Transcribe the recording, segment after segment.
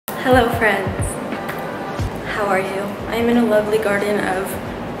Hello friends, how are you? I'm in a lovely garden of,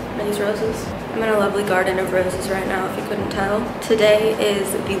 are these roses? I'm in a lovely garden of roses right now, if you couldn't tell. Today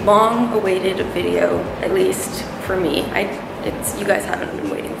is the long-awaited video, at least for me. You guys haven't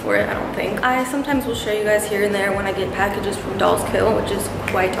been waiting for it, I don't think. I sometimes will show you guys here and there when I get packages from Dolls Kill, which is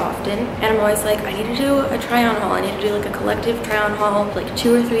quite often. And I'm always like, I need to do a try-on haul. I need to do like a collective try-on haul, like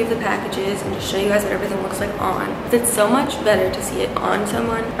 2 or 3 of the packages, and just show you guys what everything looks like on. It's so much better to see it on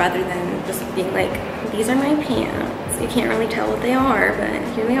someone rather than just being like, these are my pants. You can't really tell what they are, but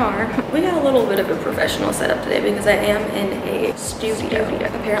here they are. We got a little bit of a professional setup today because I am in a studio.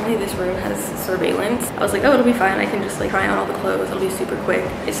 Apparently this room has surveillance. I was like, oh, it'll be fine. I can just like try on all the clothes. It'll be super quick.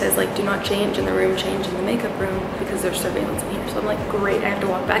 It says like, do not change in the room, change in the makeup room because there's surveillance in here. So I'm like, great. I have to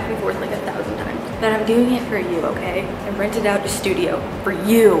walk back and forth like 1,000 times. But I'm doing it for you, okay? I rented out a studio for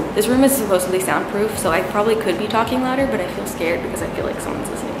you. This room is supposedly soundproof, so I probably could be talking louder, but I feel scared because I feel like someone's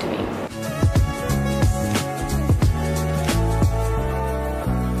listening to me.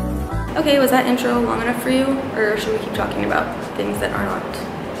 Okay, was that intro long enough for you? Or should we keep talking about things that are not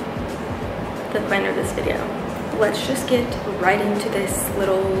the point of this video? Let's just get right into this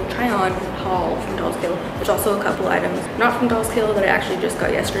little try-on haul from Dolls Kill. There's also a couple items, not from Dolls Kill, that I actually just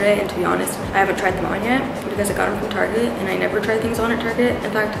got yesterday, and to be honest, I haven't tried them on yet because I got them from Target, and I never try things on at Target.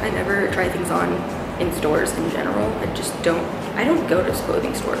 In fact, I never try things on in stores in general. I don't go to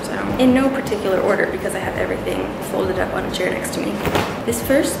clothing stores. In no particular order because I have everything folded up on a chair next to me. This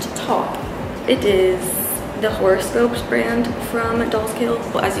first top, it is the Horoscopes brand from Dolls Kill.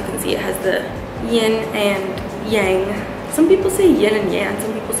 Well, as you can see, it has the yin and yang. Some people say yin and yang,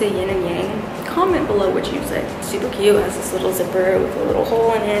 some people say yin and yang. Comment below what you say. Super cute, it has this little zipper with a little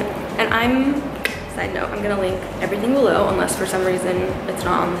hole in it. And side note, I'm gonna link everything below unless for some reason it's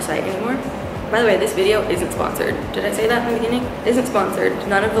not on the site anymore. By the way, this video isn't sponsored. Did I say that in the beginning? It isn't sponsored.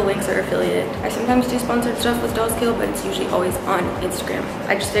 None of the links are affiliated. I sometimes do sponsored stuff with Dolls Kill, but it's usually always on Instagram.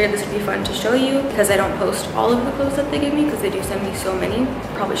 I just figured this would be fun to show you because I don't post all of the clothes that they give me because they do send me so many.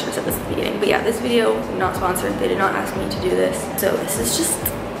 Probably should have said this at the beginning. But yeah, this video, not sponsored. They did not ask me to do this. So this is just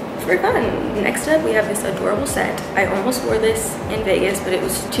for fun. Next up, we have this adorable set. I almost wore this in Vegas, but it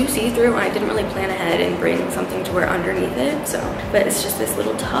was too see-through and I didn't really plan ahead and bring something to wear underneath it. But it's just this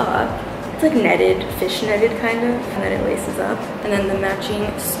little top. It's like netted, fish netted kind of, and then it laces up. And then the matching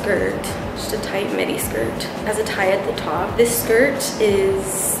skirt, just a tight midi skirt. Has a tie at the top. This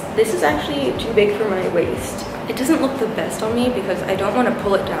is actually too big for my waist. It doesn't look the best on me because I don't want to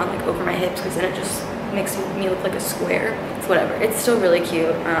pull it down like over my hips because then it just makes me look like a square. It's whatever. It's still really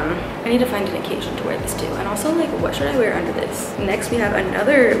cute. I need to find an occasion to wear this too. And also, like, what should I wear under this? Next, we have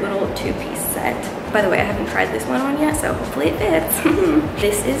another little 2-piece set. By the way, I haven't tried this one on yet, so hopefully it fits.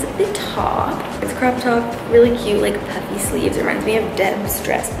 This is the top. It's a crop top, really cute, like puffy sleeves. It reminds me of Deb's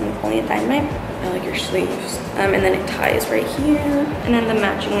dress from Napoleon Dynamite. I like your sleeves. And then it ties right here. And then the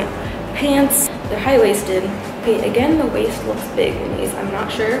matching pants. They're high-waisted. Okay, again, the waist looks big in these. I'm not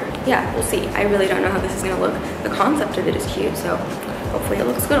sure. Yeah, we'll see. I really don't know how this is gonna look. The concept of it is cute, so hopefully it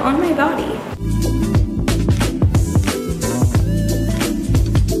looks good on my body.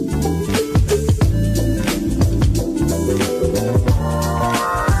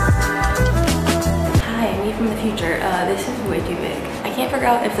 This is way too big. I can't figure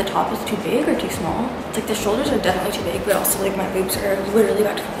out if the top is too big or too small. It's like the shoulders are definitely too big, but also like my boobs are literally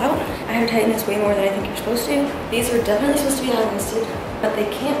about to fall out. I have to tighten this way more than I think you're supposed to. These are definitely supposed to be high-waisted, but they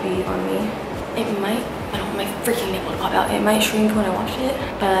can't be on me. It might, I don't want my freaking nipple to pop out. It might shrink when I wash it,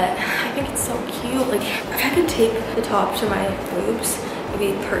 but I think it's so cute. Like if I could tape the top to my boobs, it'd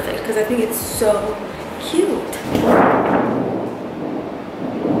be perfect because I think it's so cute.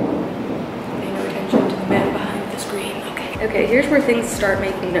 Okay, here's where things start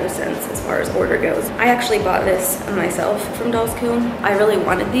making no sense as far as order goes. I actually bought this myself from Dolls Kill. I really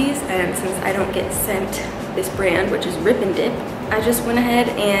wanted these, and since I don't get sent this brand, which is Rip and Dip, I just went ahead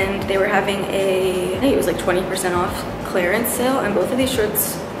and they were having I think it was like 20% off clearance sale, and both of these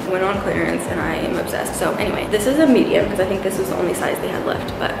shirts went on clearance, and I am obsessed. So anyway, this is a medium because I think this was the only size they had left,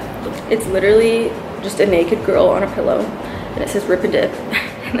 but it's literally just a naked girl on a pillow, and it says Rip and Dip.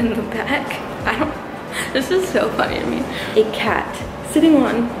 And then the back, this is so funny to me. A cat sitting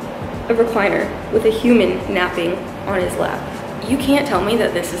on a recliner with a human napping on his lap. You can't tell me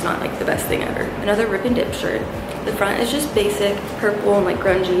that this is not like the best thing ever. Another Rip and Dip shirt. The front is just basic, purple and like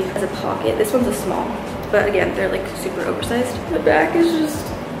grungy. Has a pocket. This one's a small, but again, they're like super oversized. The back is just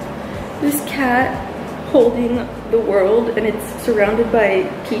this cat holding the world, and it's surrounded by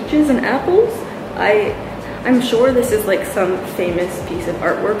peaches and apples. I'm sure this is like some famous piece of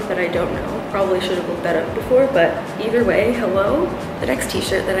artwork that I don't know. Probably should have looked that up before, but either way, hello. The next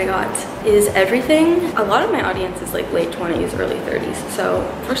t-shirt that I got is everything. A lot of my audience is like late 20s, early 30s. So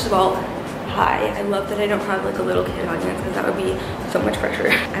first of all, hi. I love that I don't have like a little kid audience because that would be so much pressure.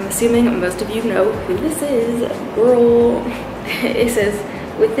 I'm assuming most of you know who this is, girl. It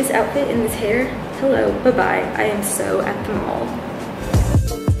says, with this outfit and this hair, hello, bye-bye. I am so at the mall.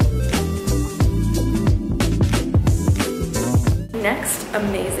 Next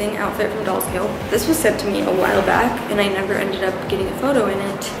amazing outfit from Dolls. This was sent to me a while back and I never ended up getting a photo in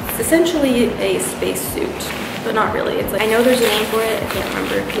it. It's essentially a space suit, but not really. It's like, I know there's a name for it, I can't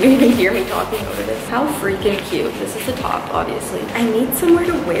remember. Can you even hear me talking over this? How freaking cute. This is the top, obviously. I need somewhere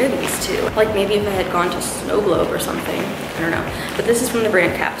to wear these to. Like maybe if I had gone to Snow Globe or something, I don't know. But this is from the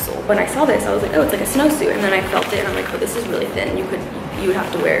brand Capsule. When I saw this, I was like, oh, it's like a snowsuit. And then I felt it and I'm like, oh, this is really thin. You would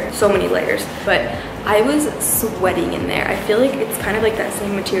have to wear so many layers. But I was sweating in there. I feel like it's kind of like that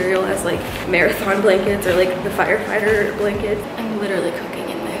same material as like marathon blankets or like the firefighter blankets. I'm literally cooking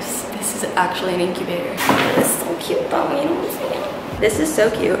in this. This is actually an incubator. This is so cute though, you know what I'm saying? This is so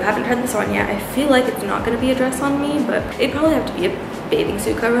cute. I haven't tried this on yet. I feel like it's not gonna be a dress on me, but it'd probably have to be a bathing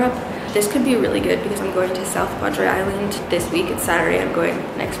suit cover up. This could be really good because I'm going to South Padre Island this week. It's Saturday, I'm going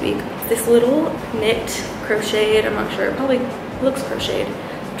next week. This little knit, crocheted, I'm not sure, it probably looks crocheted,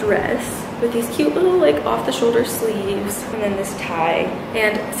 dress with these cute little like off the shoulder sleeves and then this tie.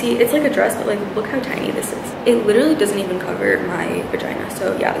 And see, it's like a dress, but like look how tiny this is. It literally doesn't even cover my vagina.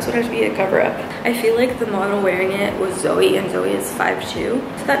 So yeah, this would have to be a cover up. I feel like the model wearing it was Zoe and Zoe is 5'2".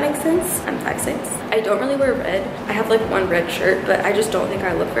 Does that make sense? I'm 5'6". I don't really wear red. I have like one red shirt, but I just don't think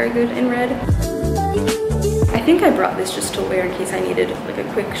I look very good in red. I think I brought this just to wear in case I needed like a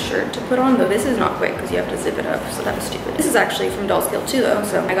quick shirt to put on, though this is not quick because you have to zip it up, so that was stupid. This is actually from Dolls too though,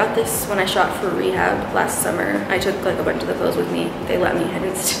 so I got this when I shot for Rehab last summer. I took like a bunch of the clothes with me. They let me, I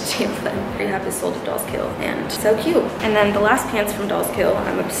didn't steal them. Rehab is sold at Dolls and so cute. And then the last pants from Dolls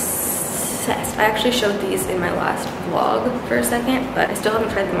I'm obsessed. I actually showed these in my last vlog for a second, but I still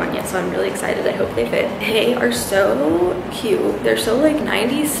haven't tried them on yet, so I'm really excited. I hope they fit. They are so cute. They're so like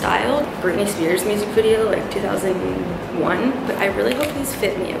 90s style. Britney Spears music video, like 2001, but I really hope these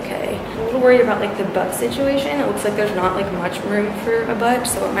fit me okay. I'm a little worried about like the butt situation. It looks like there's not like much room for a butt,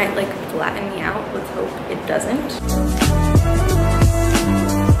 so it might like flatten me out. Let's hope it doesn't.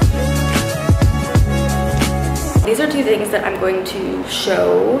 These are two things that I'm going to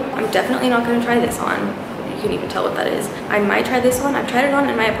show. I'm definitely not going to try this on. You can even tell what that is. I might try this on. I've tried it on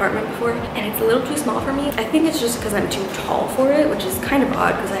in my apartment before and it's a little too small for me. I think it's just because I'm too tall for it, which is kind of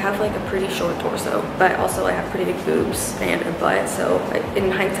odd because I have like a pretty short torso, but also I have pretty big boobs and a butt. So in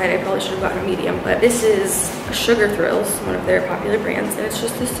hindsight, I probably should have gotten a medium, but this is Sugar Thrills, one of their popular brands. And it's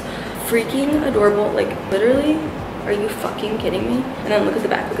just this freaking adorable, like literally, are you fucking kidding me? And then look at the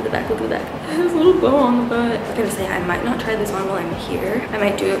back, look at the back, look at the back. It has a little bow on the butt. I'm gonna say I might not try this on while I'm here. I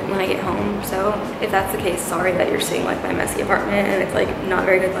might do it when I get home. So if that's the case, sorry that you're seeing like my messy apartment and it's like not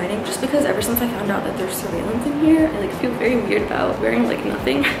very good lighting. Just because ever since I found out that there's surveillance in here, I like feel very weird about wearing like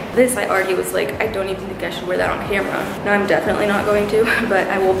nothing. This I already was like, I don't even think I should wear that on camera. No, I'm definitely not going to, but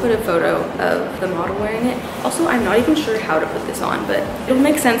I will put a photo of the model wearing it. Also, I'm not even sure how to put this on, but it'll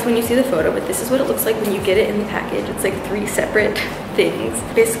make sense when you see the photo, but this is what it looks like when you get it in the package. It's like 3 separate things.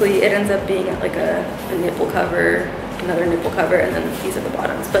 Basically, it ends up being like a nipple cover, another nipple cover, and then these are the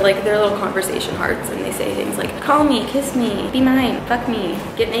bottoms. But like they're little conversation hearts and they say things like, call me, kiss me, be mine, fuck me,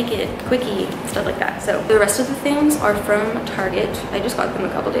 get naked, quickie, stuff like that. So the rest of the things are from Target. I just got them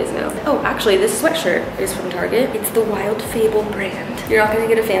a couple days ago. Oh, actually this sweatshirt is from Target. It's the Wild Fable brand. You're not gonna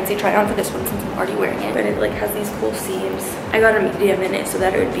get a fancy try on for this one since I'm already wearing it, but it like has these cool seams. I got a medium in it so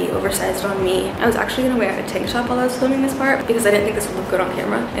that it would be oversized on me. I was actually gonna wear a tank top while I was filming this part because I didn't think this would look good on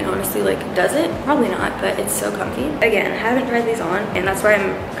camera. And honestly, like, does it? Probably not, but it's so comfy. Again, I haven't tried these on, and that's why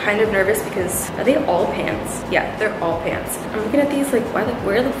I'm kind of nervous because are they all pants? Yeah, they're all pants. I'm looking at these like,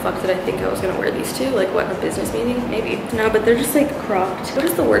 where the fuck did I think I was gonna wear these to? Like what, a business meeting? Maybe. No, but they're just like cropped. What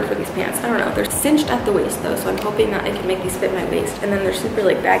is the word for these pants? I don't know. They're cinched at the waist though, so I'm hoping that I can make these fit my waist. And then they're super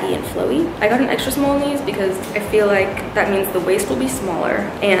like baggy and flowy. I got an extra small in these because I feel like that means the waist will be smaller.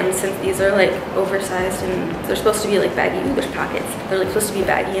 And since these are like oversized and they're supposed to be like baggy, ooh, there's pockets. They're like supposed to be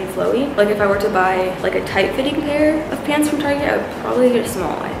baggy and flowy. Like if I were to buy like a tight fitting pair of pants from Target, I would probably get a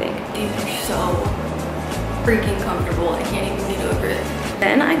small, I think. These are so freaking comfortable. I can't even get over it.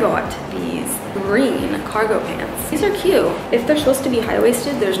 Then I got these green cargo pants. These are cute. If they're supposed to be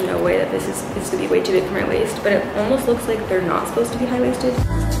high-waisted, there's no way that this is gonna be way too big for my waist, but it almost looks like they're not supposed to be high-waisted.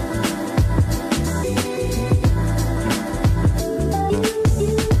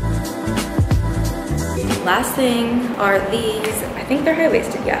 Last thing are these. I think they're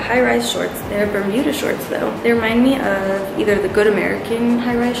high-waisted, yeah, high-rise shorts. They're Bermuda shorts though. They remind me of either the Good American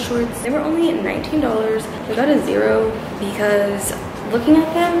high-rise shorts. They were only $19. I got a 0 because looking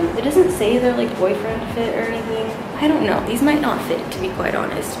at them, it doesn't say they're like boyfriend fit or anything. I don't know. These might not fit, to be quite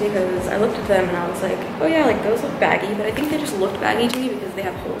honest, because I looked at them and I was like, oh yeah, like those look baggy, but I think they just looked baggy to me because they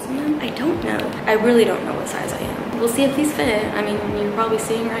have holes in them. I don't know. I really don't know what size I am. We'll see if these fit. I mean, you're probably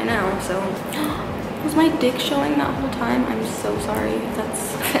seeing right now, so. Was my dick showing that whole time? I'm so sorry if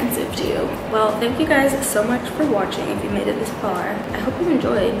that's offensive to you. Well, thank you guys so much for watching if you made it this far. I hope you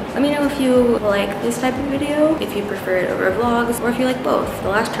enjoyed. Let me know if you like this type of video, if you prefer it over vlogs, or if you like both. The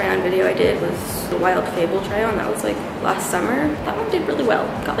last try-on video I did was the Wild Fable try-on. That was like last summer. That one did really well.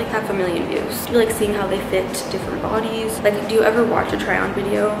 Got like 500,000 views. Do you like seeing how they fit different bodies? Like, do you ever watch a try-on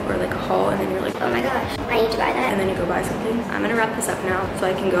video or like a haul and then you're like, oh my gosh, I need to buy that, and then you go buy something? I'm gonna wrap this up now so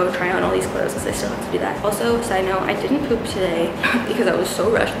I can go try on all these clothes because I still have to do that. Also, side note, I didn't poop today because I was so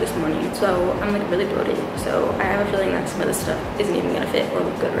rushed this morning, so I'm like really bloated. So I have a feeling that some of this stuff isn't even gonna fit or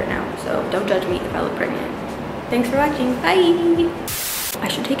look good right now. So don't judge me if I look pregnant. Thanks for watching. Bye. I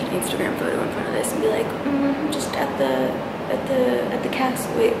should take an Instagram photo in front of this and be like, just at the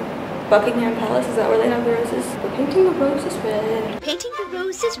castle. Wait, Buckingham Palace, is that where they have the roses? We're painting the roses red. Painting the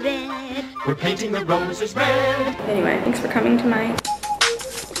roses red. We're painting the roses red. Anyway, thanks for coming to my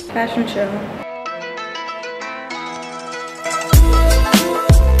fashion show.